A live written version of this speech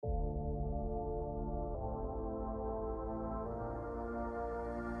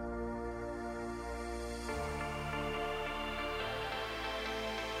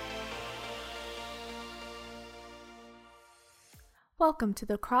Welcome to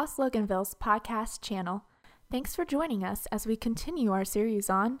the Cross Loganville's podcast channel. Thanks for joining us as we continue our series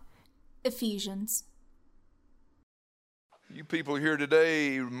on Ephesians. You people here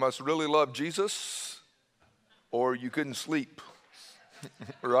today must really love Jesus, or you couldn't sleep,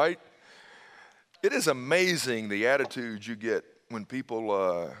 right? It is amazing the attitude you get when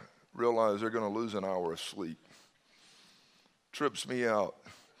people realize they're going to lose an hour of sleep. Trips me out.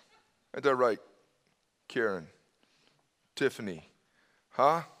 Ain't that right, Karen? Tiffany?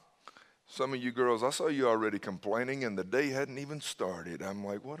 Huh? Some of you girls, I saw you already complaining and the day hadn't even started. I'm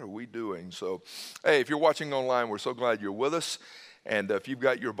like, what are we doing? So, hey, if you're watching online, we're so glad you're with us. And if you've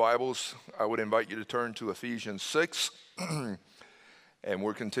got your Bibles, I would invite you to turn to Ephesians 6. And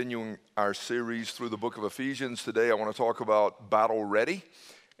we're continuing our series through the book of Ephesians. Today I want to talk about battle ready.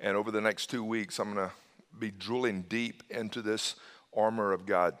 And over the next 2 weeks, I'm going to be drilling deep into this armor of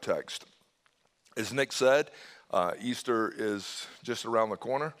God text. As Nick said, Easter is just around the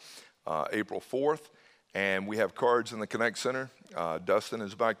corner, April 4th, and we have cards in the Connect Center. Dustin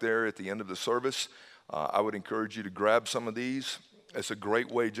is back there at the end of the service. I would encourage you to grab some of these. It's a great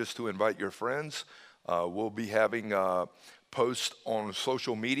way just to invite your friends. We'll be having posts on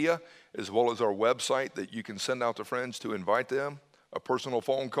social media as well as our website that you can send out to friends to invite them. A personal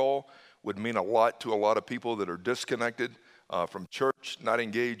phone call would mean a lot to a lot of people that are disconnected from church, not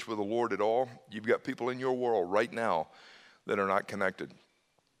engaged with the Lord at all. You've got people in your world right now that are not connected.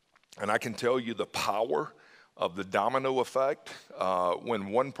 And I can tell you the power of the domino effect when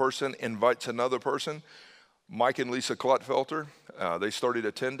one person invites another person. Mike and Lisa Klutfelter, they started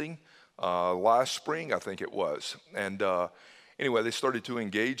attending last spring, I think it was. And anyway, they started to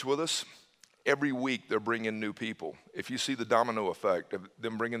engage with us. Every week they're bringing new people. If you see the domino effect of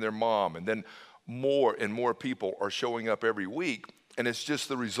them bringing their mom, and then more and more people are showing up every week, and it's just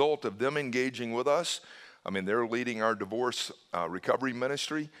the result of them engaging with us. I mean, they're leading our divorce recovery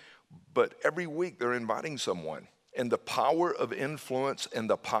ministry, but every week they're inviting someone. And the power of influence and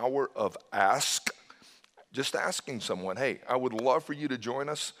the power of just asking someone, hey, I would love for you to join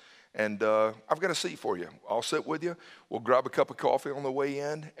us, and I've got a seat for you. I'll sit with you. We'll grab a cup of coffee on the way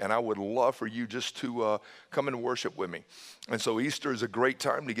in, and I would love for you just to come and worship with me. And so Easter is a great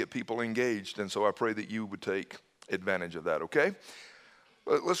time to get people engaged, and so I pray that you would take advantage of that, okay?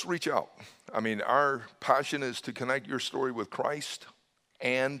 Let's reach out. I mean, our passion is to connect your story with Christ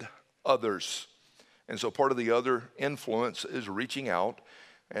and others. And so part of the other influence is reaching out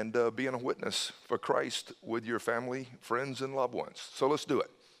and being a witness for Christ with your family, friends, and loved ones. So let's do it.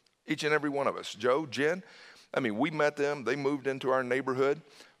 Each and every one of us. Joe, Jen, I mean, we met them. They moved into our neighborhood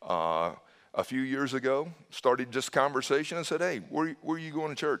a few years ago, started just conversation and said, hey, where are you going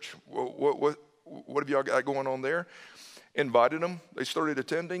to church? What have y'all got going on there? Invited them. They started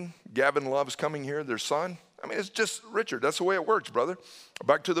attending. Gavin loves coming here, their son. I mean, it's just, Richard, that's the way it works, brother.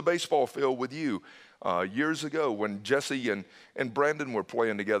 Back to the baseball field with you years ago when Jesse and Brandon were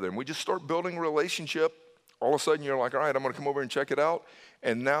playing together. And we just start building a relationship. All of a sudden, you're like, all right, I'm going to come over and check it out.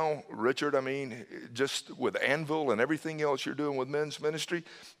 And now, Richard, I mean, just with Anvil and everything else you're doing with men's ministry,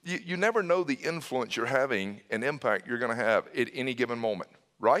 you never know the influence you're having and impact you're going to have at any given moment,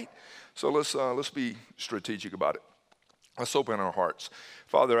 right? So let's be strategic about it. Let's open our hearts.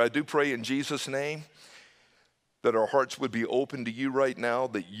 Father, I do pray in Jesus' name that our hearts would be open to you right now,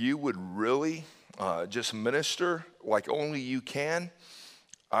 that you would really just minister like only you can.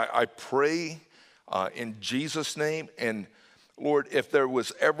 I pray in Jesus' name. And Lord, if there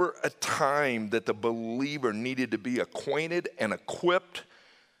was ever a time that the believer needed to be acquainted and equipped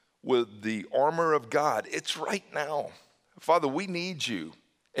with the armor of God, it's right now. Father, we need you,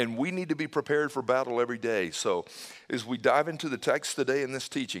 and we need to be prepared for battle every day. So as we dive into the text today in this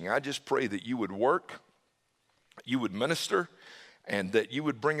teaching, I just pray that you would work, you would minister, and that you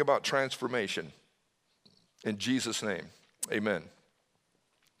would bring about transformation. In Jesus' name, amen.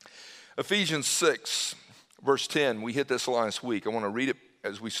 Ephesians 6, verse 10, we hit this last week. I want to read it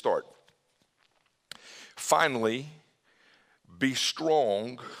as we start. Finally, be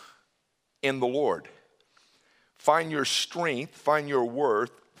strong in the Lord. Find your strength, find your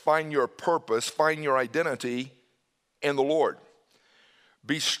worth, find your purpose, find your identity in the Lord.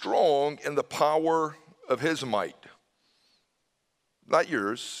 Be strong in the power of his might. Not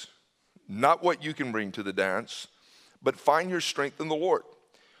yours, not what you can bring to the dance, but find your strength in the Lord.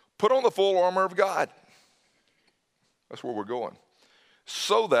 Put on the full armor of God. That's where we're going.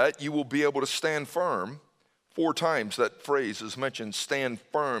 So that you will be able to stand firm. 4 times that phrase is mentioned, stand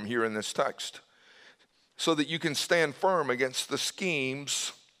firm, here in this text. So that you can stand firm against the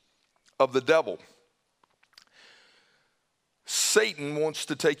schemes of the devil. Satan wants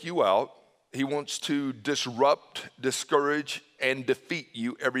to take you out. he wants to disrupt, discourage, and defeat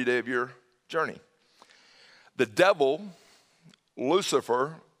you every day of your journey. The devil,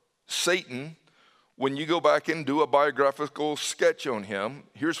 Lucifer, Satan, when you go back and do a biographical sketch on him,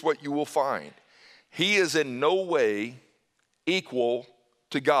 here's what you will find. He is in no way equal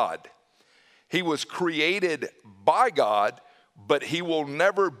to God. He was created by God, but he will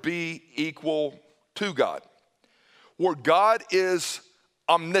never be equal to God. Where God is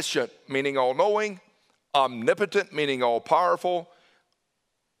omniscient, meaning all-knowing, omnipotent, meaning all-powerful,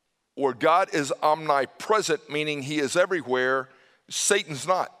 where God is omnipresent, meaning he is everywhere, Satan's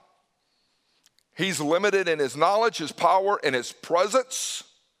not. He's limited in his knowledge, his power, and his presence.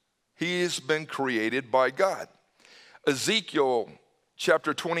 He's been created by God. Ezekiel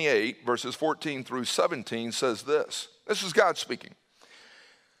chapter 28, verses 14 through 17 says this. This is God speaking.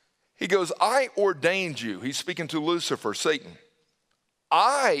 He goes, I ordained you. He's speaking to Lucifer, Satan.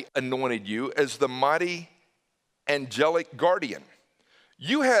 I anointed you as the mighty angelic guardian.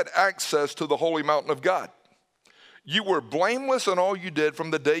 You had access to the holy mountain of God. You were blameless in all you did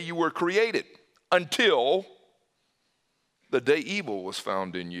from the day you were created until the day evil was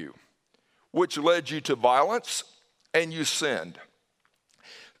found in you, which led you to violence, and you sinned.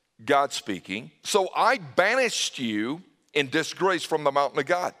 God speaking, so I banished you in disgrace from the mountain of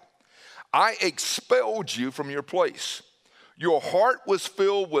God. I expelled you from your place. Your heart was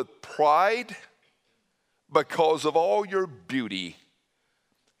filled with pride because of all your beauty.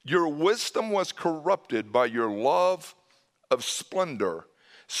 Your wisdom was corrupted by your love of splendor.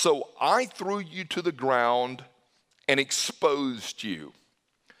 So I threw you to the ground and exposed you.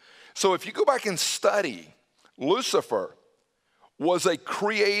 So if you go back and study, Lucifer was a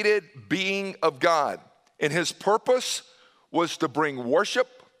created being of God, and his purpose was to bring worship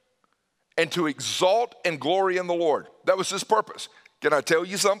and to exalt and glory in the Lord. That was his purpose. Can I tell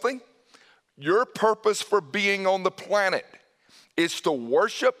you something? Your purpose for being on the planet is to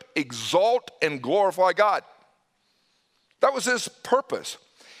worship, exalt, and glorify God. That was his purpose.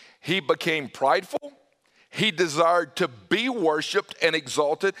 He became prideful. He desired to be worshiped and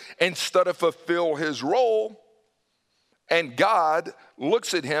exalted instead of fulfill his role. And God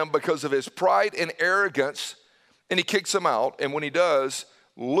looks at him because of his pride and arrogance, and he kicks him out. And when he does,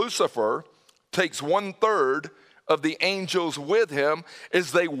 Lucifer takes 1/3 of the angels with him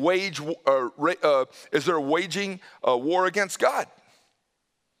as they're waging a war against God.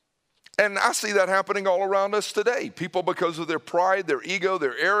 And I see that happening all around us today. People, because of their pride, their ego,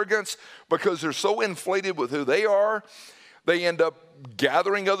 their arrogance, because they're so inflated with who they are, they end up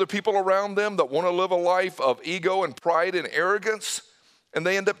gathering other people around them that want to live a life of ego and pride and arrogance, and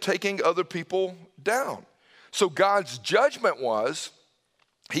they end up taking other people down. So God's judgment was,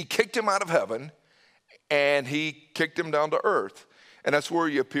 he kicked him out of heaven, and he kicked him down to earth. And that's where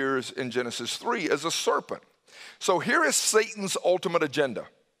he appears in Genesis 3 as a serpent. So here is Satan's ultimate agenda,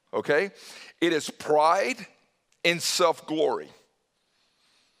 okay? It is pride and self-glory,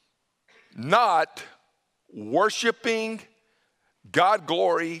 not worshiping God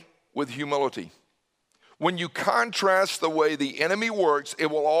glory with humility. When you contrast the way the enemy works, it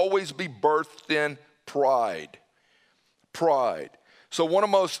will always be birthed in pride. Pride. So one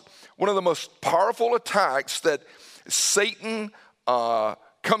of the most powerful attacks that Satan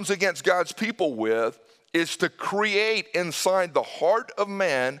comes against God's people with is to create inside the heart of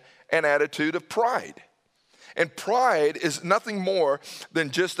man an attitude of pride. And pride is nothing more than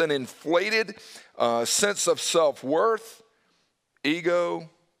just an inflated sense of self-worth, ego,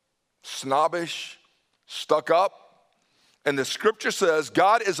 snobbish, stuck up. And the scripture says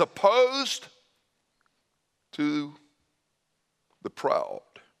God is opposed to the proud.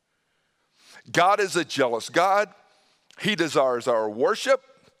 God is a jealous God. He desires our worship.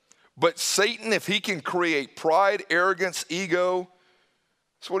 But Satan, if he can create pride, arrogance, ego,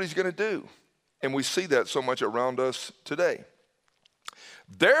 that's what he's going to do. And we see that so much around us today.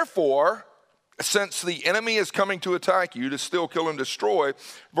 Therefore, since the enemy is coming to attack you to steal, kill, and destroy,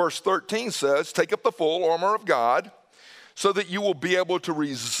 verse 13 says, take up the full armor of God so that you will be able to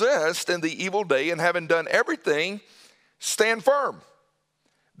resist in the evil day, and having done everything, stand firm.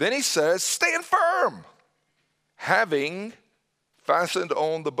 Then he says, stand firm, having fastened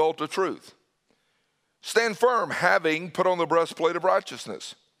on the belt of truth. Stand firm, having put on the breastplate of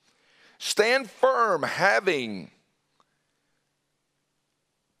righteousness. Stand firm, having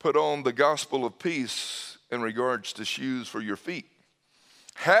put on the gospel of peace in regards to shoes for your feet.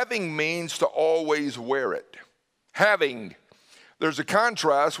 Having means to always wear it. Having, there's a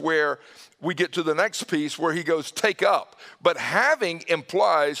contrast where we get to the next piece where he goes, take up. But having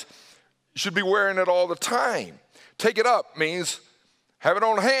implies you should be wearing it all the time. Take it up means Have it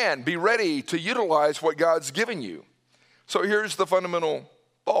on hand. Be ready to utilize what God's given you. So here's the fundamental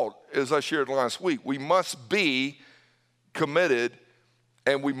thought, as I shared last week. We must be committed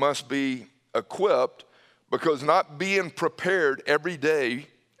and we must be equipped, because not being prepared every day,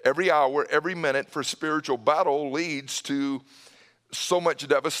 every hour, every minute for spiritual battle leads to so much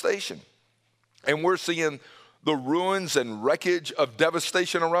devastation. And we're seeing the ruins and wreckage of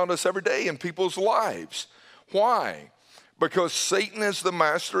devastation around us every day in people's lives. Why? Because Satan is the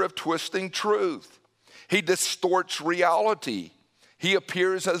master of twisting truth. He distorts reality. He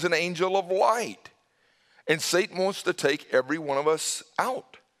appears as an angel of light. And Satan wants to take every one of us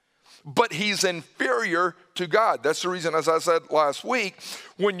out. But he's inferior to God. That's the reason, as I said last week,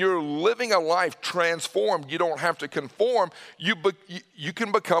 when you're living a life transformed, you don't have to conform. You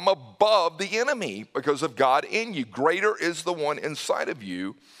can become above the enemy because of God in you. Greater is the one inside of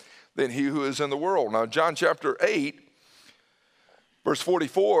you than he who is in the world. Now, John chapter 8, verse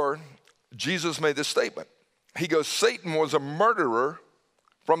 44, Jesus made this statement. He goes, Satan was a murderer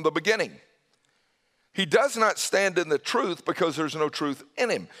from the beginning. He does not stand in the truth because there's no truth in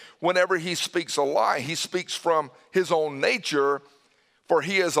him. Whenever he speaks a lie, he speaks from his own nature, for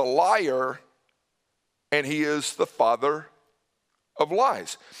he is a liar and he is the father of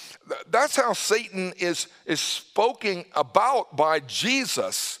lies. That's how Satan is spoken about by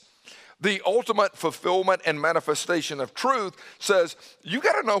Jesus. The ultimate fulfillment and manifestation of truth says, you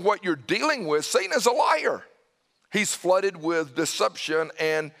got to know what you're dealing with. Satan is a liar. He's flooded with deception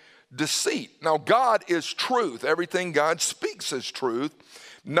and deceit. Now, God is truth. Everything God speaks is truth.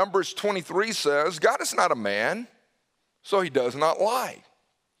 Numbers 23 says, God is not a man, so he does not lie.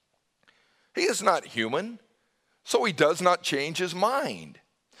 He is not human, so he does not change his mind.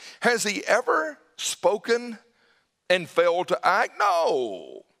 Has he ever spoken and failed to act?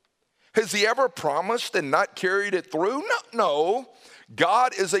 No. Has he ever promised and not carried it through? No.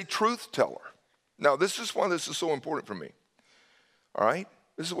 God is a truth teller. Now, this is why this is so important for me. All right?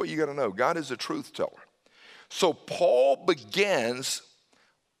 This is what you got to know. God is a truth teller. So Paul begins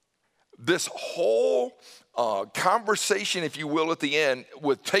this whole conversation, if you will, at the end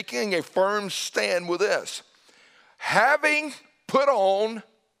with taking a firm stand with this. Having put on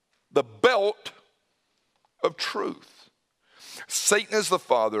the belt of truth. Satan is the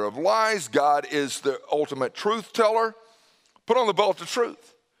father of lies. God is the ultimate truth teller. Put on the belt of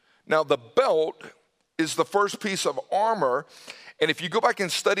truth. Now, the belt is the first piece of armor. And if you go back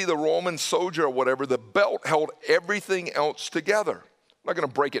and study the Roman soldier or whatever, the belt held everything else together. I'm not going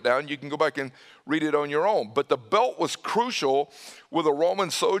to break it down. You can go back and read it on your own. But the belt was crucial with a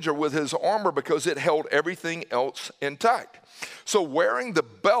Roman soldier with his armor because it held everything else intact. So wearing the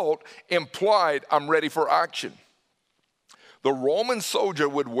belt implied, I'm ready for action. The Roman soldier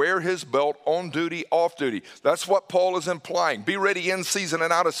would wear his belt on duty, off duty. That's what Paul is implying. Be ready in season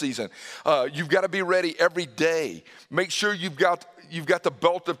and out of season. You've got to be ready every day. Make sure you've got the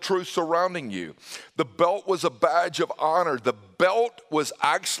belt of truth surrounding you. The belt was a badge of honor. The belt was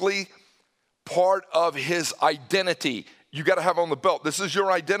actually part of his identity. You got to have on the belt. This is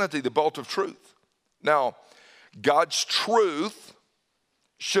your identity, the belt of truth. Now, God's truth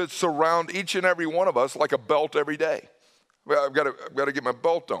should surround each and every one of us like a belt every day. Well, I've got to get my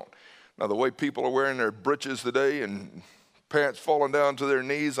belt on. Now, the way people are wearing their breeches today and pants falling down to their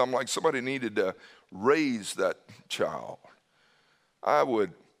knees, I'm like, somebody needed to raise that child. I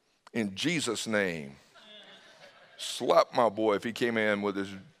would, in Jesus' name, slap my boy if he came in with his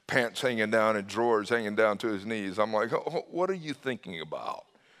pants hanging down and drawers hanging down to his knees. I'm like, oh, what are you thinking about?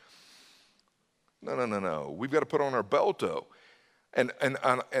 No. We've got to put on our belt, though. And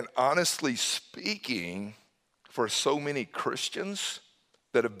honestly speaking, for so many Christians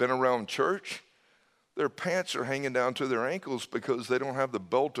that have been around church, their pants are hanging down to their ankles because they don't have the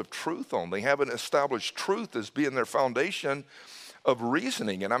belt of truth on. They haven't established truth as being their foundation of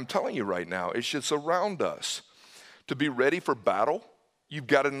reasoning. And I'm telling you right now, it should surround us. To be ready for battle, you've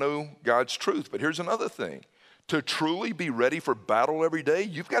got to know God's truth. But here's another thing. To truly be ready for battle every day,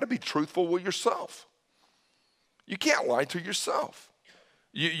 you've got to be truthful with yourself. You can't lie to yourself.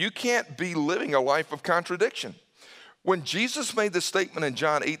 You can't be living a life of contradiction. When Jesus made this statement in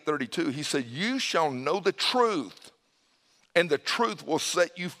John 8:32, he said, you shall know the truth, and the truth will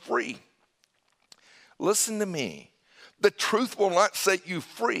set you free. Listen to me. The truth will not set you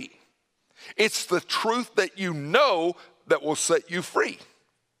free. It's the truth that you know that will set you free.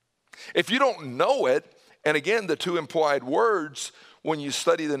 If you don't know it, and again, the two implied words when you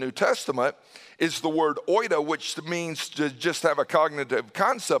study the New Testament is the word oida, which means to just have a cognitive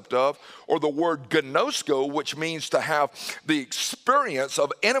concept of, or the word gnosko, which means to have the experience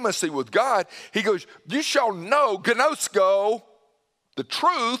of intimacy with God. He goes, you shall know, gnosko, the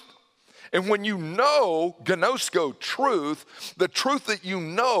truth. And when you know, gnosko, truth, the truth that you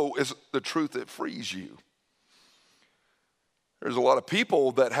know is the truth that frees you. There's a lot of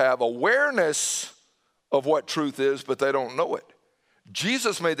people that have awareness of what truth is, but they don't know it.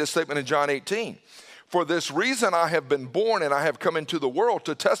 Jesus made this statement in John 18. For this reason I have been born and I have come into the world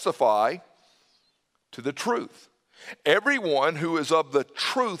to testify to the truth. Everyone who is of the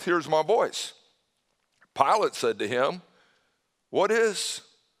truth hears my voice. Pilate said to him, what is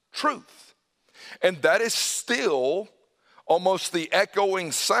truth? And that is still almost the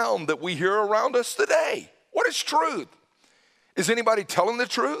echoing sound that we hear around us today. What is truth? Is anybody telling the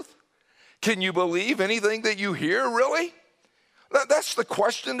truth? Can you believe anything that you hear, really? That's the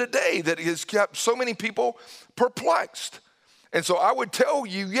question today that has kept so many people perplexed. And so I would tell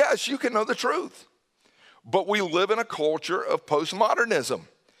you, yes, you can know the truth. But we live in a culture of postmodernism.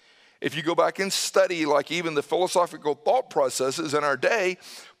 If you go back and study, like even the philosophical thought processes in our day,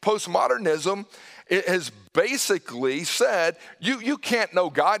 postmodernism, it has basically said, you can't know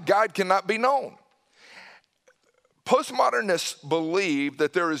God. God cannot be known. Postmodernists believe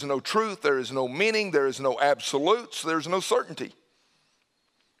that there is no truth, there is no meaning, there is no absolutes, there's no certainty.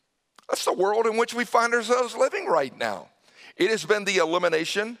 That's the world in which we find ourselves living right now. It has been the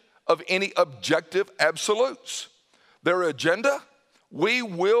elimination of any objective absolutes. Their agenda, we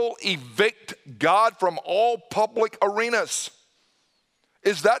will evict God from all public arenas.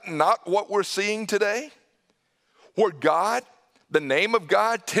 Is that not what we're seeing today? Where God, the name of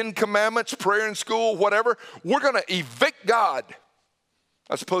God, 10 commandments, prayer in school, whatever, we're going to evict God.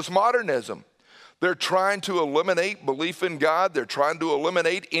 That's postmodernism. They're trying to eliminate belief in God. They're trying to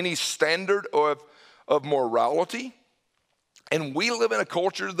eliminate any standard of morality. And we live in a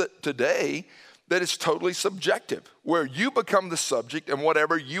culture that today that is totally subjective, where you become the subject and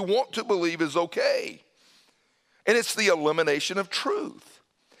whatever you want to believe is okay. And it's the elimination of truth.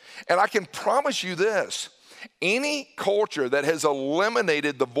 And I can promise you this, any culture that has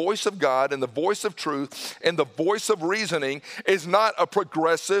eliminated the voice of God and the voice of truth and the voice of reasoning is not a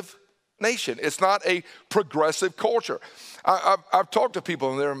progressive nation. It's not a progressive culture. I've talked to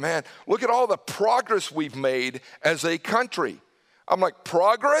people and they're, man, look at all the progress we've made as a country. I'm like,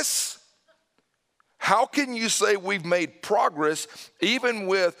 progress? How can you say we've made progress even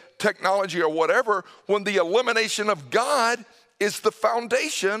with technology or whatever when the elimination of God is the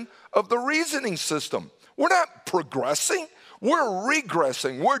foundation of the reasoning system? We're not progressing. We're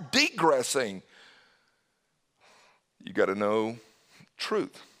regressing. We're degressing. You got to know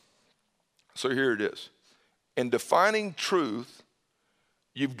truth. So here it is. In defining truth,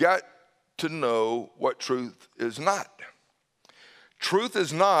 you've got to know what truth is not. Truth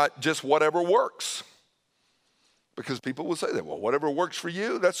is not just whatever works. Because people will say that, well, whatever works for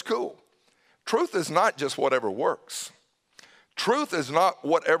you, that's cool. Truth is not just whatever works. Truth is not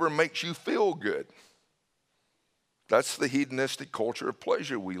whatever makes you feel good. That's the hedonistic culture of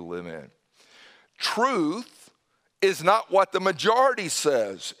pleasure we live in. Truth is not what the majority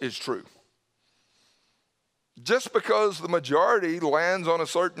says is true. Just because the majority lands on a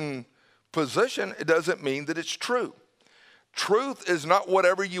certain position, it doesn't mean that it's true. Truth is not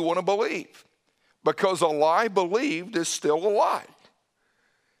whatever you want to believe, because a lie believed is still a lie.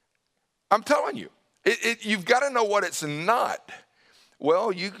 I'm telling you, you've got to know what it's not.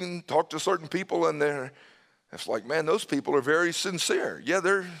 Well, you can talk to certain people and it's like, man, those people are very sincere. Yeah,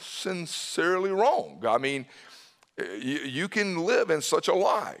 they're sincerely wrong. I mean, you can live in such a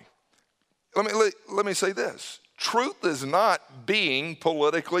lie. Let me say this. Truth is not being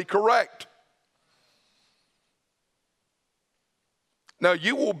politically correct. Now,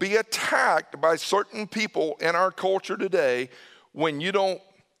 you will be attacked by certain people in our culture today when you don't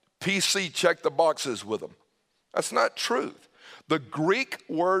PC check the boxes with them. That's not truth. The Greek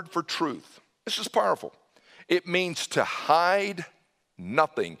word for truth, this is powerful. It means to hide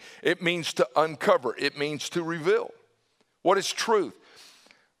nothing. It means to uncover. It means to reveal. What is truth?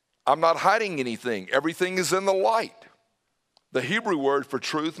 I'm not hiding anything. Everything is in the light. The Hebrew word for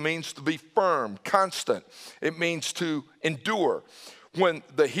truth means to be firm, constant. It means to endure. When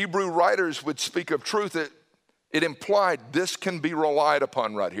the Hebrew writers would speak of truth, it implied this can be relied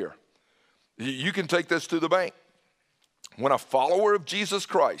upon right here. You can take this to the bank. When a follower of Jesus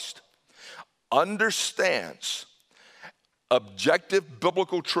Christ understands objective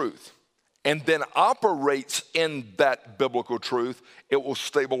biblical truth and then operates in that biblical truth, it will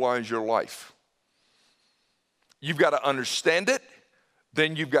stabilize your life. You've got to understand it,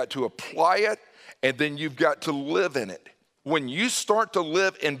 then you've got to apply it, and then you've got to live in it. When you start to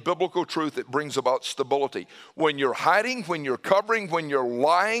live in biblical truth, it brings about stability. When you're hiding, when you're covering, when you're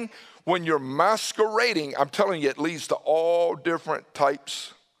lying, When you're masquerading, I'm telling you, it leads to all different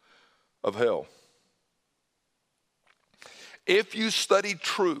types of hell. If you study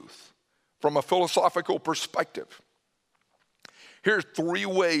truth from a philosophical perspective, here are 3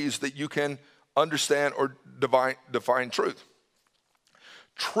 ways that you can understand or define truth.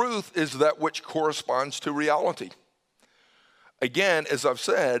 Truth is that which corresponds to reality. Again, as I've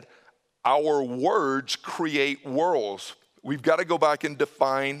said, our words create worlds. We've got to go back and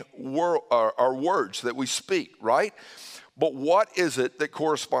define our words that we speak, right? But what is it that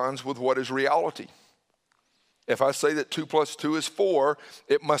corresponds with what is reality? If I say that 2 + 2 is 4,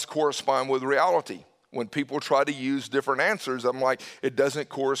 it must correspond with reality. When people try to use different answers, I'm like, it doesn't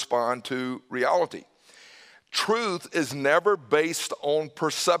correspond to reality. Truth is never based on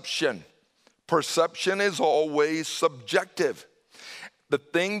perception. Perception is always subjective. The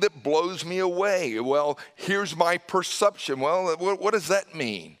thing that blows me away, well, here's my perception. Well, what does that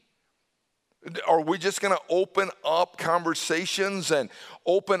mean? Are we just going to open up conversations and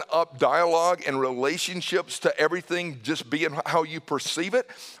open up dialogue and relationships to everything just being how you perceive it?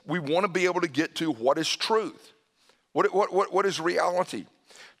 We want to be able to get to what is truth. What is reality?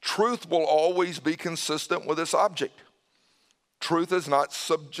 Truth will always be consistent with its object. Truth is not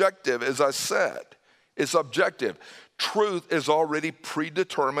subjective, as I said. It's objective. Truth is already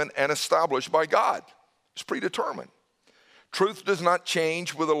predetermined and established by God. It's predetermined. Truth does not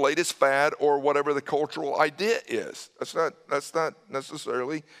change with the latest fad or whatever the cultural idea is. That's not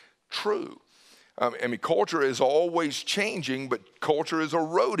necessarily true. Culture is always changing, but culture is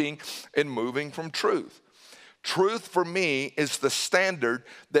eroding and moving from truth. Truth for me is the standard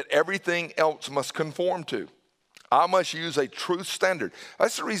that everything else must conform to. I must use a truth standard.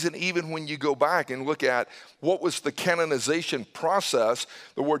 That's the reason even when you go back and look at what was the canonization process,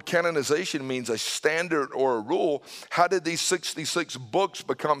 the word canonization means a standard or a rule. How did these 66 books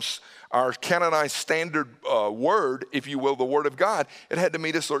become our canonized standard word, if you will, the Word of God? It had to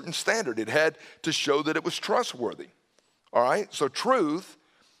meet a certain standard. It had to show that it was trustworthy. All right? So truth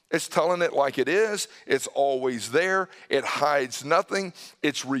is telling it like it is. It's always there. It hides nothing.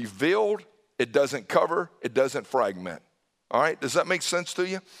 It's revealed. It doesn't cover, it doesn't fragment. All right, does that make sense to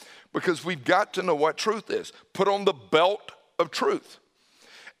you? Because we've got to know what truth is. Put on the belt of truth.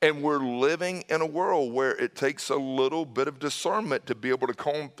 And we're living in a world where it takes a little bit of discernment to be able to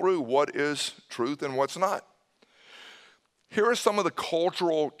comb through what is truth and what's not. Here are some of the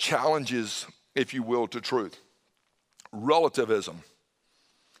cultural challenges, if you will, to truth. Relativism.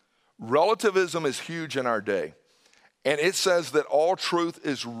 Relativism is huge in our day. And it says that all truth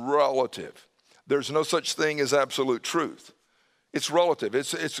is relative. There's no such thing as absolute truth. It's relative.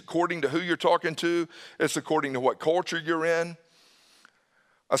 It's according to who you're talking to. It's according to what culture you're in.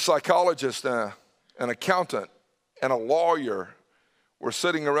 A psychologist, an accountant, and a lawyer were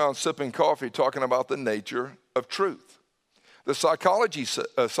sitting around sipping coffee talking about the nature of truth. The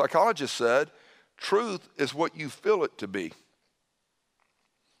psychologist said, truth is what you feel it to be.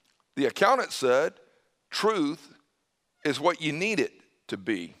 The accountant said, truth is what you need it to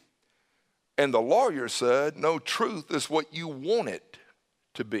be. And the lawyer said, no, truth is what you want it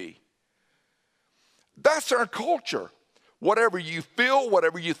to be. That's our culture. Whatever you feel,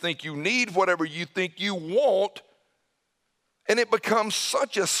 whatever you think you need, whatever you think you want, and it becomes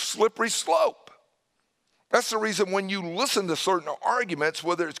such a slippery slope. That's the reason when you listen to certain arguments,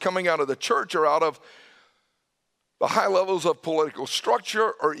 whether it's coming out of the church or out of the high levels of political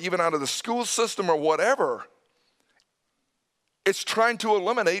structure or even out of the school system or whatever, it's trying to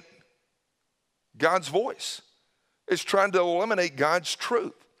eliminate God's voice. It's trying to eliminate God's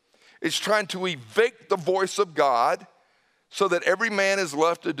truth. It's trying to evict the voice of God so that every man is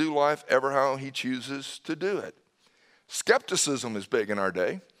left to do life ever how he chooses to do it. Skepticism is big in our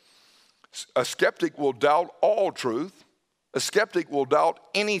day. A skeptic will doubt all truth. A skeptic will doubt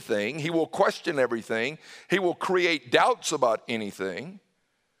anything. He will question everything. He will create doubts about anything.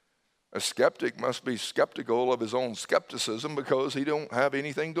 A skeptic must be skeptical of his own skepticism because he don't have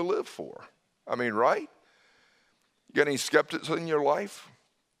anything to live for. I mean, right? You got any skeptics in your life?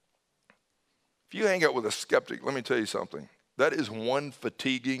 If you hang out with a skeptic, let me tell you something. That is one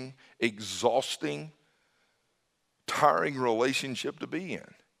fatiguing, exhausting, tiring relationship to be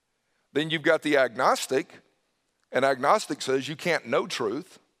in. Then you've got the agnostic. An agnostic says you can't know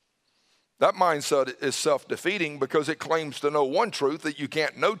truth. That mindset is self-defeating because it claims to know one truth that you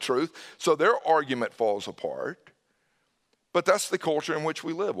can't know truth, so their argument falls apart. But that's the culture in which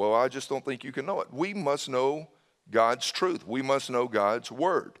we live. Well, I just don't think you can know it. We must know God's truth. We must know God's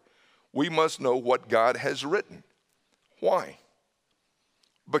word. We must know what God has written. Why?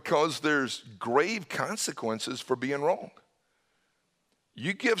 Because there's grave consequences for being wrong.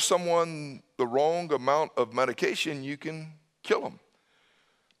 You give someone the wrong amount of medication, you can kill them.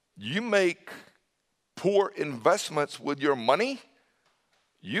 You make poor investments with your money,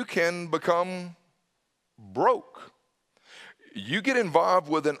 you can become broke. You get involved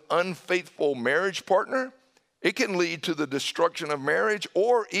with an unfaithful marriage partner, it can lead to the destruction of marriage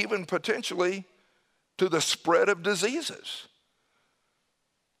or even potentially to the spread of diseases.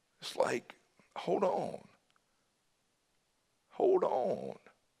 It's like, hold on. Hold on.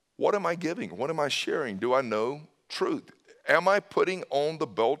 What am I giving? What am I sharing? Do I know truth? Am I putting on the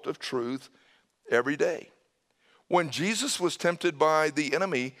belt of truth every day? When Jesus was tempted by the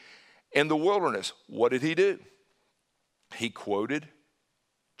enemy in the wilderness, what did he do? He quoted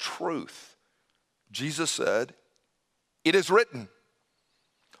truth. Jesus said, "It is written."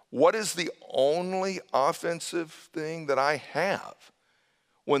 What is the only offensive thing that I have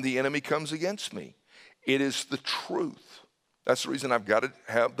when the enemy comes against me? It is the truth. That's the reason I've got to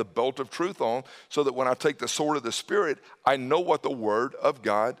have the belt of truth on, so that when I take the sword of the Spirit, I know what the Word of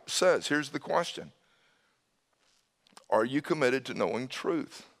God says. Here's the question. Are you committed to knowing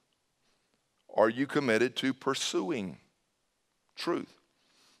truth? Are you committed to pursuing truth?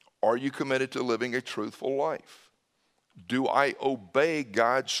 Are you committed to living a truthful life? Do I obey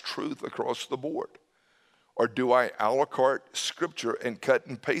God's truth across the board? Or do I a la carte Scripture and cut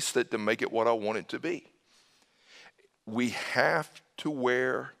and paste it to make it what I want it to be? We have to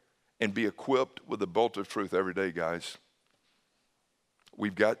wear and be equipped with the belt of truth every day, guys.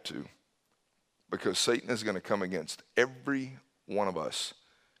 We've got to. Because Satan is going to come against every one of us.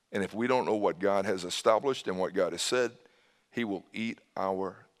 And if we don't know what God has established and what God has said, he will eat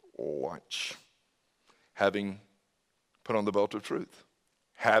our lunch. Having put on the belt of truth.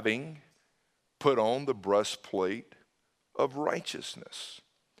 Having put on the breastplate of righteousness.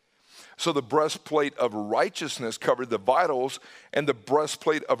 So the breastplate of righteousness covered the vitals, and the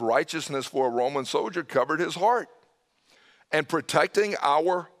breastplate of righteousness for a Roman soldier covered his heart. And protecting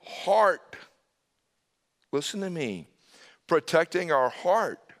our heart, listen to me, protecting our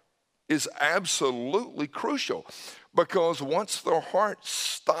heart is absolutely crucial, because once the heart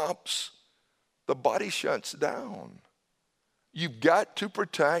stops, the body shuts down. You've got to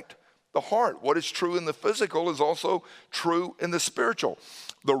protect the heart. What is true in the physical is also true in the spiritual.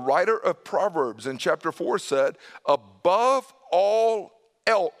 The writer of Proverbs in chapter 4 said, above all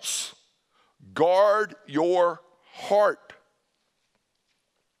else, guard your heart.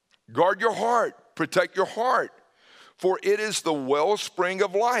 Guard your heart. Protect your heart. For it is the wellspring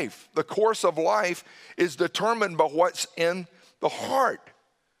of life. The course of life is determined by what's in the heart.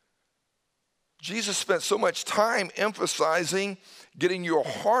 Jesus spent so much time emphasizing getting your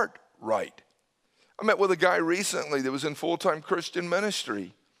heart right. I met with a guy recently that was in full-time Christian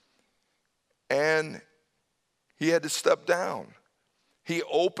ministry, and he had to step down. He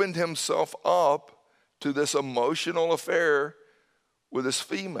opened himself up to this emotional affair with this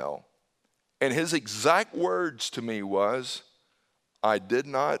female. And his exact words to me was, I did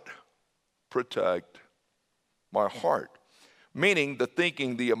not protect my heart. Meaning the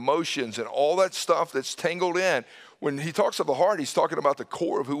thinking, the emotions, and all that stuff that's tangled in. When he talks of the heart, he's talking about the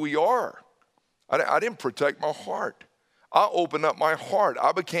core of who we are. I didn't protect my heart. I opened up my heart.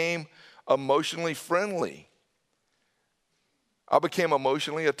 I became emotionally friendly. I became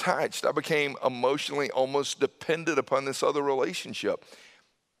emotionally attached. I became emotionally almost dependent upon this other relationship.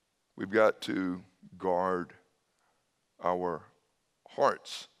 We've got to guard our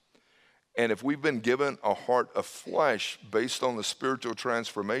hearts. And if we've been given a heart of flesh based on the spiritual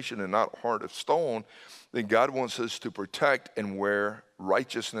transformation and not a heart of stone, then God wants us to protect and wear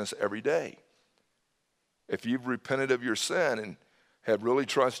righteousness every day. If you've repented of your sin and have really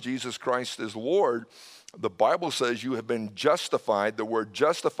trusted Jesus Christ as Lord, the Bible says you have been justified. The word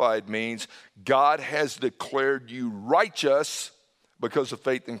justified means God has declared you righteous because of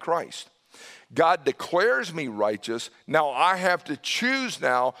faith in Christ. God declares me righteous. Now I have to choose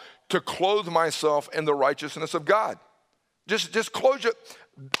now to clothe myself in the righteousness of God. Just close it.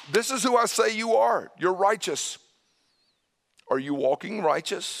 This is who I say you are. You're righteous. Are you walking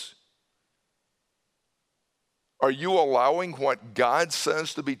righteous? Are you allowing what God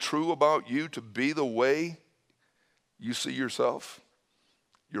says to be true about you to be the way you see yourself?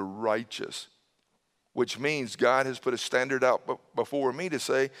 You're righteous. Which means God has put a standard out before me to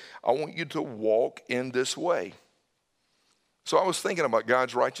say, I want you to walk in this way. So I was thinking about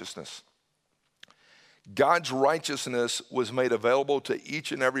God's righteousness. God's righteousness was made available to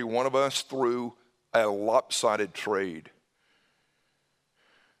each and every one of us through a lopsided trade.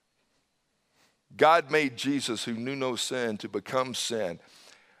 God made Jesus, who knew no sin, to become sin.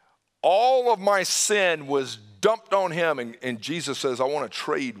 All of my sin was dumped on him. And Jesus says, I want to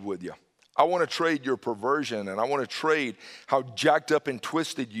trade with you. I want to trade your perversion, and I want to trade how jacked up and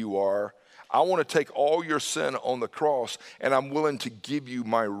twisted you are. I want to take all your sin on the cross, and I'm willing to give you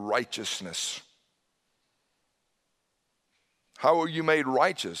my righteousness. How are you made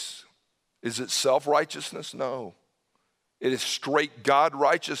righteous? Is it self-righteousness? No. It is straight God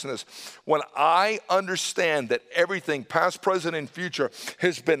righteousness. When I understand that everything, past, present, and future,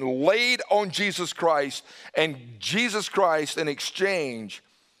 has been laid on Jesus Christ, and Jesus Christ in exchange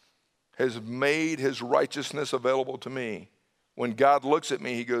has made his righteousness available to me. When God looks at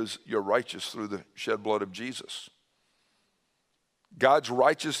me, he goes, you're righteous through the shed blood of Jesus. God's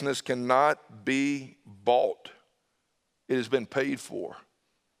righteousness cannot be bought. It has been paid for.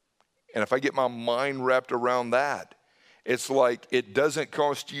 And if I get my mind wrapped around that, it's like it doesn't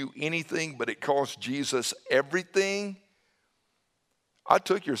cost you anything, but it costs Jesus everything. I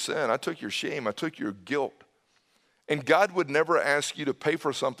took your sin. I took your shame. I took your guilt. And God would never ask you to pay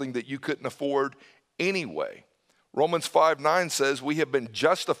for something that you couldn't afford anyway. Romans 5:9 says we have been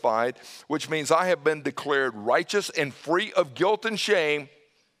justified, which means I have been declared righteous and free of guilt and shame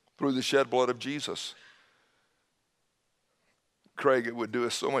through the shed blood of Jesus. Craig, it would do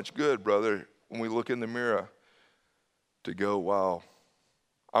us so much good, brother, when we look in the mirror to go, wow,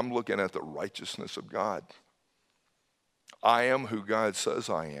 I'm looking at the righteousness of God. I am who God says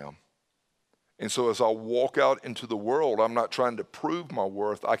I am. And so as I walk out into the world, I'm not trying to prove my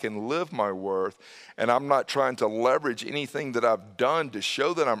worth. I can live my worth, and I'm not trying to leverage anything that I've done to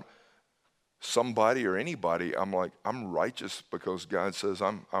show that I'm somebody or anybody. I'm like, I'm righteous because God says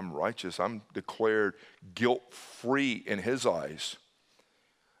I'm righteous. I'm declared guilt-free in his eyes.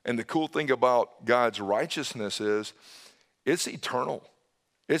 And the cool thing about God's righteousness is it's eternal.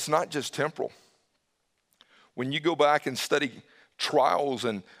 It's not just temporal. When you go back and study trials,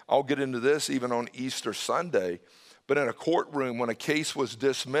 and I'll get into this even on Easter Sunday, but in a courtroom when a case was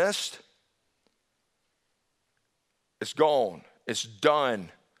dismissed, it's gone, it's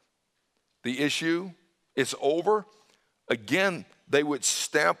done. The issue is over. Again, they would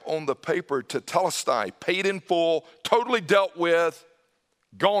stamp on the paper tetelestai, paid in full, totally dealt with,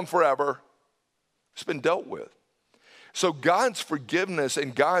 gone forever. It's been dealt with. So God's forgiveness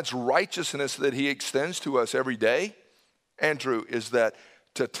and God's righteousness that he extends to us every day, Andrew, is that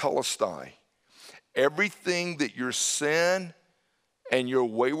tetelestai. Everything that your sin and your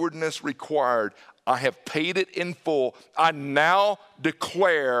waywardness required, I have paid it in full. I now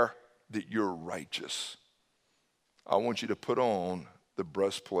declare that you're righteous. I want you to put on the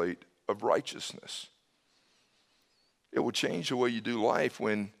breastplate of righteousness. It will change the way you do life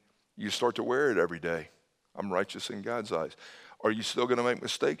when you start to wear it every day. I'm righteous in God's eyes. Are you still going to make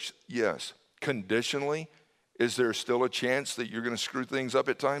mistakes? Yes. Conditionally, is there still a chance that you're going to screw things up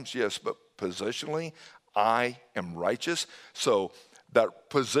at times? Yes, but positionally, I am righteous. So that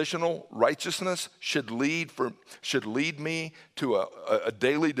positional righteousness should lead me to a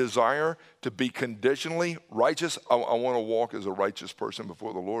daily desire to be conditionally righteous. I want to walk as a righteous person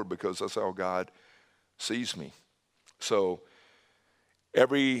before the Lord because that's how God sees me. So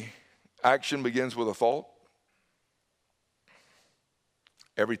every action begins with a thought.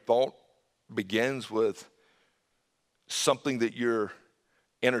 Every thought begins with something that you're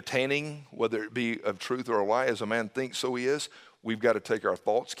entertaining, whether it be of truth or a lie. As a man thinks, so he is. We've got to take our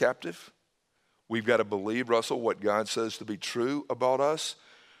thoughts captive. We've got to believe, Russell, what God says to be true about us,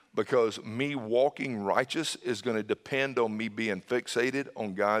 because me walking righteous is going to depend on me being fixated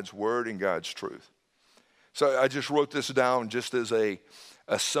on God's word and God's truth. So I just wrote this down just as a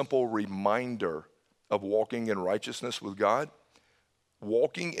simple reminder of walking in righteousness with God.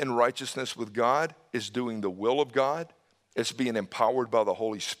 Walking in righteousness with God is doing the will of God. It's being empowered by the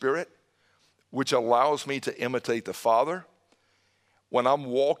Holy Spirit, which allows me to imitate the Father. When I'm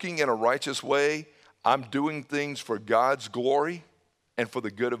walking in a righteous way, I'm doing things for God's glory and for the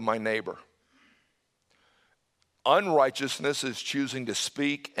good of my neighbor. Unrighteousness is choosing to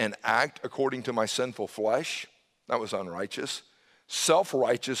speak and act according to my sinful flesh. That was unrighteous.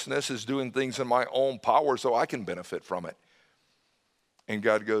 Self-righteousness is doing things in my own power so I can benefit from it. And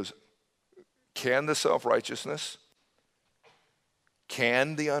God goes, can the self-righteousness,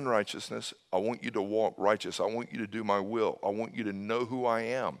 can the unrighteousness, I want you to walk righteous. I want you to do my will. I want you to know who I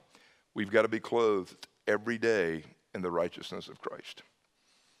am. We've got to be clothed every day in the righteousness of Christ.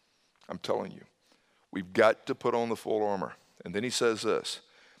 I'm telling you, we've got to put on the full armor. And then he says this,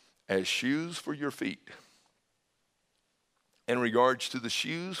 as shoes for your feet. In regards to the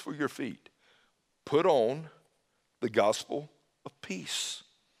shoes for your feet, put on the gospel of peace.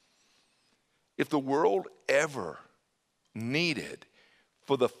 If the world ever needed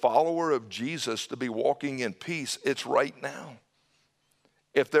for the follower of Jesus to be walking in peace, it's right now.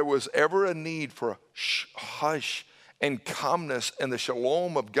 If there was ever a need for a hush and calmness and the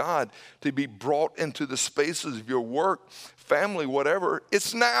shalom of God to be brought into the spaces of your work, family, whatever,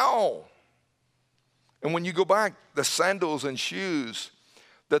 it's now. And when you go back, the sandals and shoes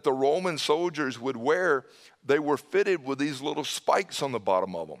that the Roman soldiers would wear, they were fitted with these little spikes on the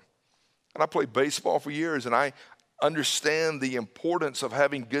bottom of them. And I played baseball for years, and I understand the importance of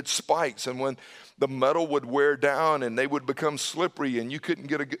having good spikes. And when the metal would wear down and they would become slippery and you couldn't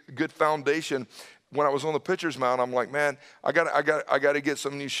get a good foundation, when I was on the pitcher's mound, I'm like, man, I got to get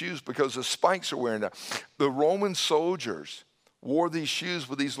some new shoes because the spikes are wearing down. The Roman soldiers wore these shoes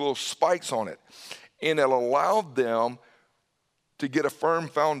with these little spikes on it, and it allowed them to get a firm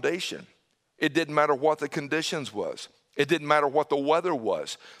foundation. It didn't matter what the conditions was. It didn't matter what the weather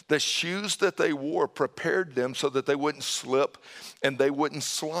was. The shoes that they wore prepared them so that they wouldn't slip and they wouldn't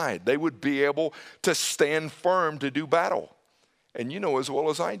slide. They would be able to stand firm to do battle. And you know as well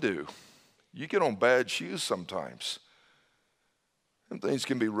as I do, you get on bad shoes sometimes, and things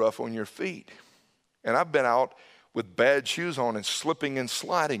can be rough on your feet. And I've been out with bad shoes on and slipping and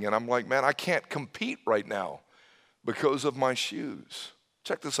sliding, and I'm like, man, I can't compete right now because of my shoes.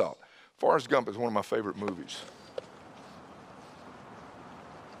 Check this out. Forrest Gump is one of my favorite movies.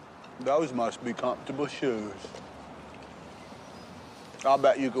 Those must be comfortable shoes. I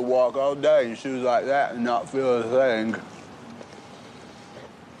bet you could walk all day in shoes like that and not feel a thing.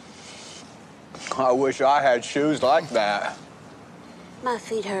 I wish I had shoes like that. My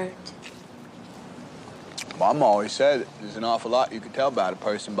feet hurt. Mom always said there's an awful lot you can tell about a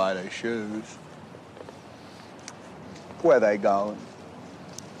person by their shoes. Where they going,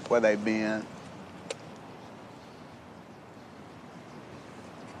 where they been.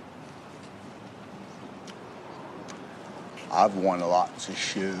 I've worn lots of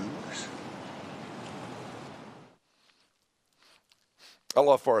shoes. I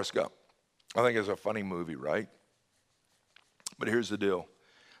love Forrest Gump. I think it's a funny movie, right? But here's the deal.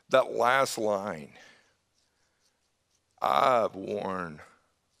 That last line, I've worn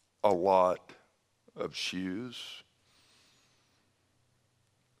a lot of shoes.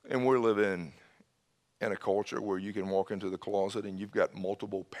 And we're living in a culture where you can walk into the closet and you've got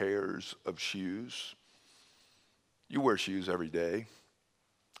multiple pairs of shoes. You wear shoes every day.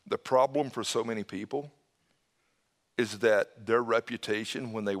 The problem for so many people is that their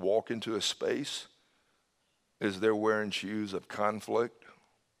reputation when they walk into a space is they're wearing shoes of conflict.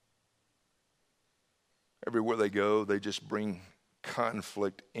 Everywhere they go, they just bring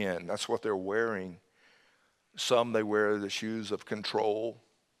conflict in. That's what they're wearing. Some, they wear the shoes of control,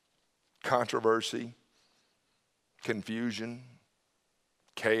 controversy, confusion,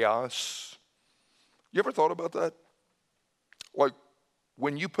 chaos. You ever thought about that? Like,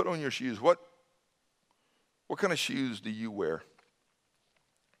 when you put on your shoes, what kind of shoes do you wear?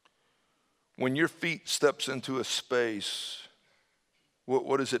 When your feet steps into a space,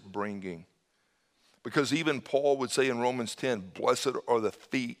 what is it bringing? Because even Paul would say in Romans 10, blessed are the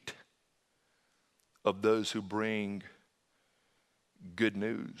feet of those who bring good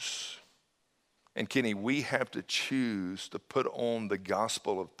news. And Kenny, we have to choose to put on the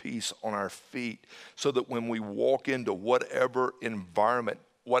gospel of peace on our feet so that when we walk into whatever environment,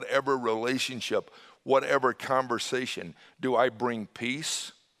 whatever relationship, whatever conversation, do I bring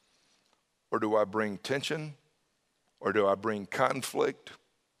peace or do I bring tension or do I bring conflict?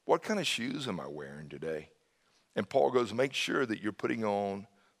 What kind of shoes am I wearing today? And Paul goes, make sure that you're putting on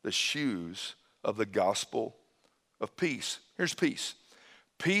the shoes of the gospel of peace. Here's peace.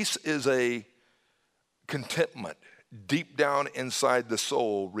 Peace is a contentment deep down inside the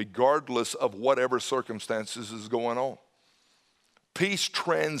soul, regardless of whatever circumstances is going on. Peace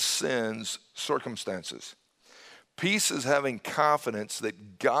transcends circumstances. Peace is having confidence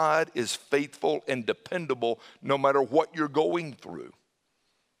that God is faithful and dependable no matter what you're going through.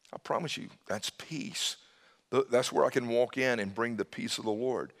 I promise you, that's peace. That's where I can walk in and bring the peace of the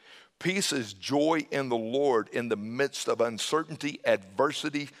Lord. Peace is joy in the Lord in the midst of uncertainty,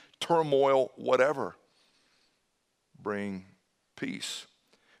 adversity, turmoil, whatever. Bring peace.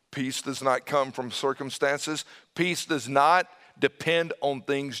 Peace does not come from circumstances. Peace does not depend on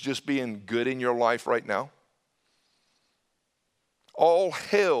things just being good in your life right now. All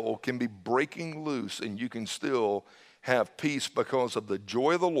hell can be breaking loose and you can still have peace because of the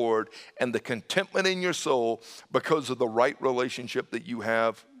joy of the Lord and the contentment in your soul because of the right relationship that you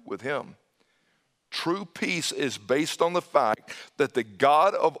have with Him. True peace is based on the fact that the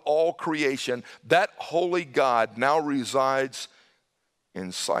God of all creation, that holy God, now resides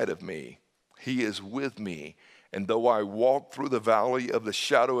inside of me. He is with me, And though I walk through the valley of the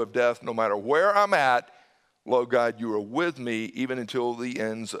shadow of death, no matter where I'm at, Lord God, you are with me even until the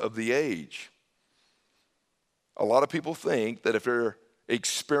ends of the age. A lot of people think that if they're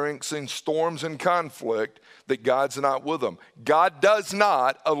experiencing storms and conflict, that God's not with them. God does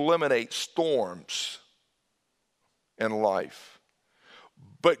not eliminate storms in life.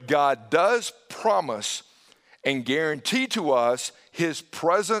 But God does promise and guarantee to us his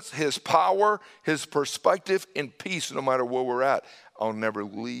presence, his power, his perspective, and peace no matter where we're at. I'll never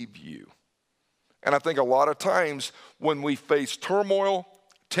leave you. And I think a lot of times when we face turmoil,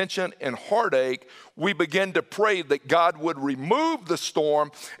 tension, and heartache, we begin to pray that God would remove the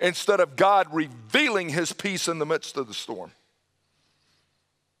storm instead of God revealing his peace in the midst of the storm.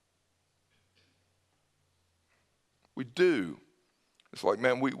 We do. It's like,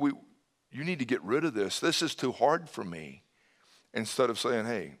 man, you need to get rid of this. This is too hard for me. Instead of saying,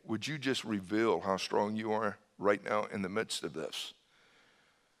 hey, would you just reveal how strong you are right now in the midst of this?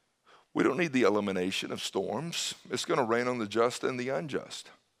 We don't need the elimination of storms. It's going to rain on the just and the unjust.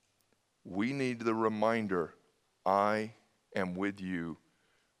 We need the reminder, I am with you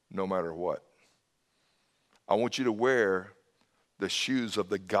no matter what. I want you to wear the shoes of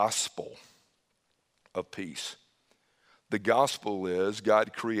the gospel of peace. The gospel is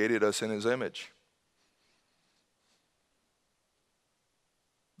God created us in his image.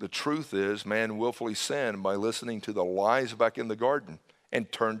 The truth is man willfully sinned by listening to the lies back in the garden and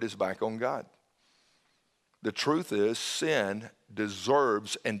turned his back on God. The truth is sin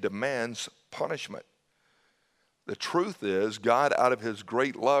deserves and demands punishment. The truth is God, out of his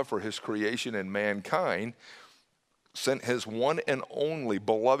great love for his creation and mankind, sent his one and only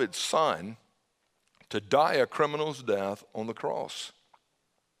beloved Son to die a criminal's death on the cross.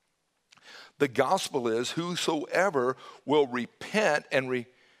 The gospel is whosoever will repent and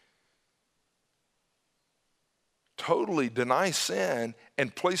totally deny sin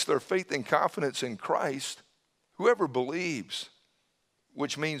and place their faith and confidence in Christ, whoever believes,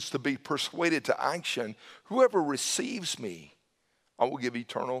 which means to be persuaded to action, whoever receives me, I will give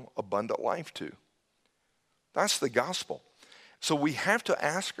eternal abundant life to. That's the gospel. So we have to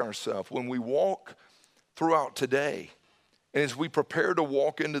ask ourselves when we walk throughout today, and as we prepare to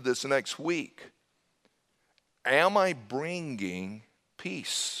walk into this next week, am I bringing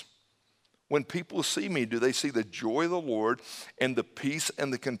peace? When people see me, do they see the joy of the Lord and the peace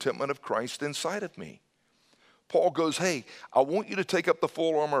and the contentment of Christ inside of me? Paul goes, hey, I want you to take up the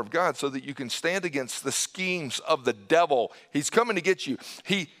full armor of God so that you can stand against the schemes of the devil. He's coming to get you.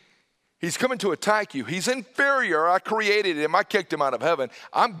 He's coming to attack you. He's inferior. I created him. I kicked him out of heaven.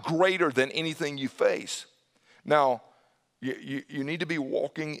 I'm greater than anything you face. Now, you need to be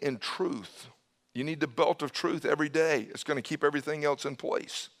walking in truth. You need the belt of truth every day. It's going to keep everything else in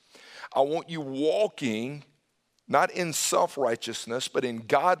place. I want you walking not in self-righteousness, but in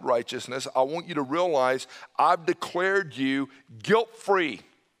God righteousness. I want you to realize I've declared you guilt-free.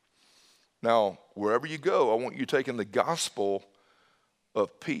 Now, wherever you go, I want you taking the gospel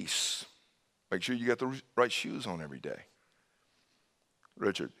of peace. Make sure you got the right shoes on every day.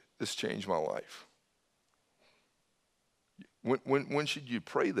 Richard, this changed my life. When should you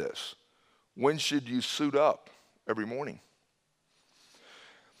pray this? When should you suit up every morning?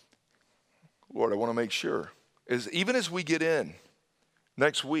 Lord, I want to make sure, even as we get in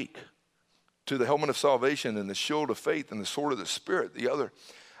next week to the helmet of salvation and the shield of faith and the sword of the Spirit, the other,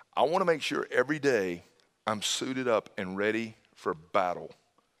 I want to make sure every day I'm suited up and ready for battle.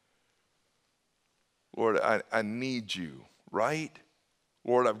 Lord, I need you, right?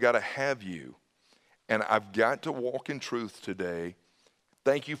 Lord, I've got to have you. And I've got to walk in truth today.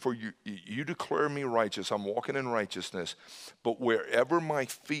 Thank you for you declare me righteous. I'm walking in righteousness. But wherever my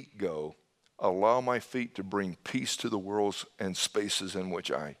feet go, allow my feet to bring peace to the worlds and spaces in which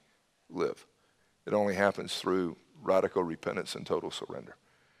I live. It only happens through radical repentance and total surrender.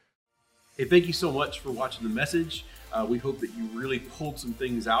 Hey, thank you so much for watching the message. We hope that you really pulled some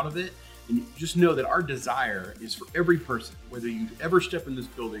things out of it. And just know that our desire is for every person, whether you ever step in this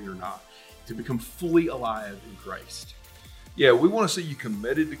building or not, to become fully alive in Christ. Yeah, we want to see you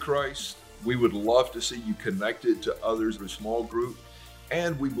committed to Christ. We would love to see you connected to others in a small group.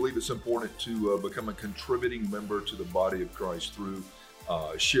 And we believe it's important to become a contributing member to the body of Christ through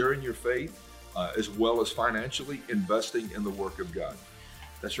sharing your faith, as well as financially investing in the work of God.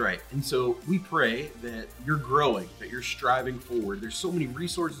 That's right. And so we pray that you're growing, that you're striving forward. There's so many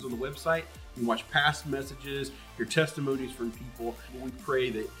resources on the website. You can watch past messages, hear testimonies from people. And we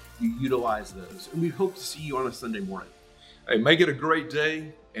pray that you utilize those. And we hope to see you on a Sunday morning. Hey, make it a great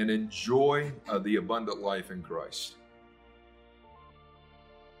day and enjoy the abundant life in Christ.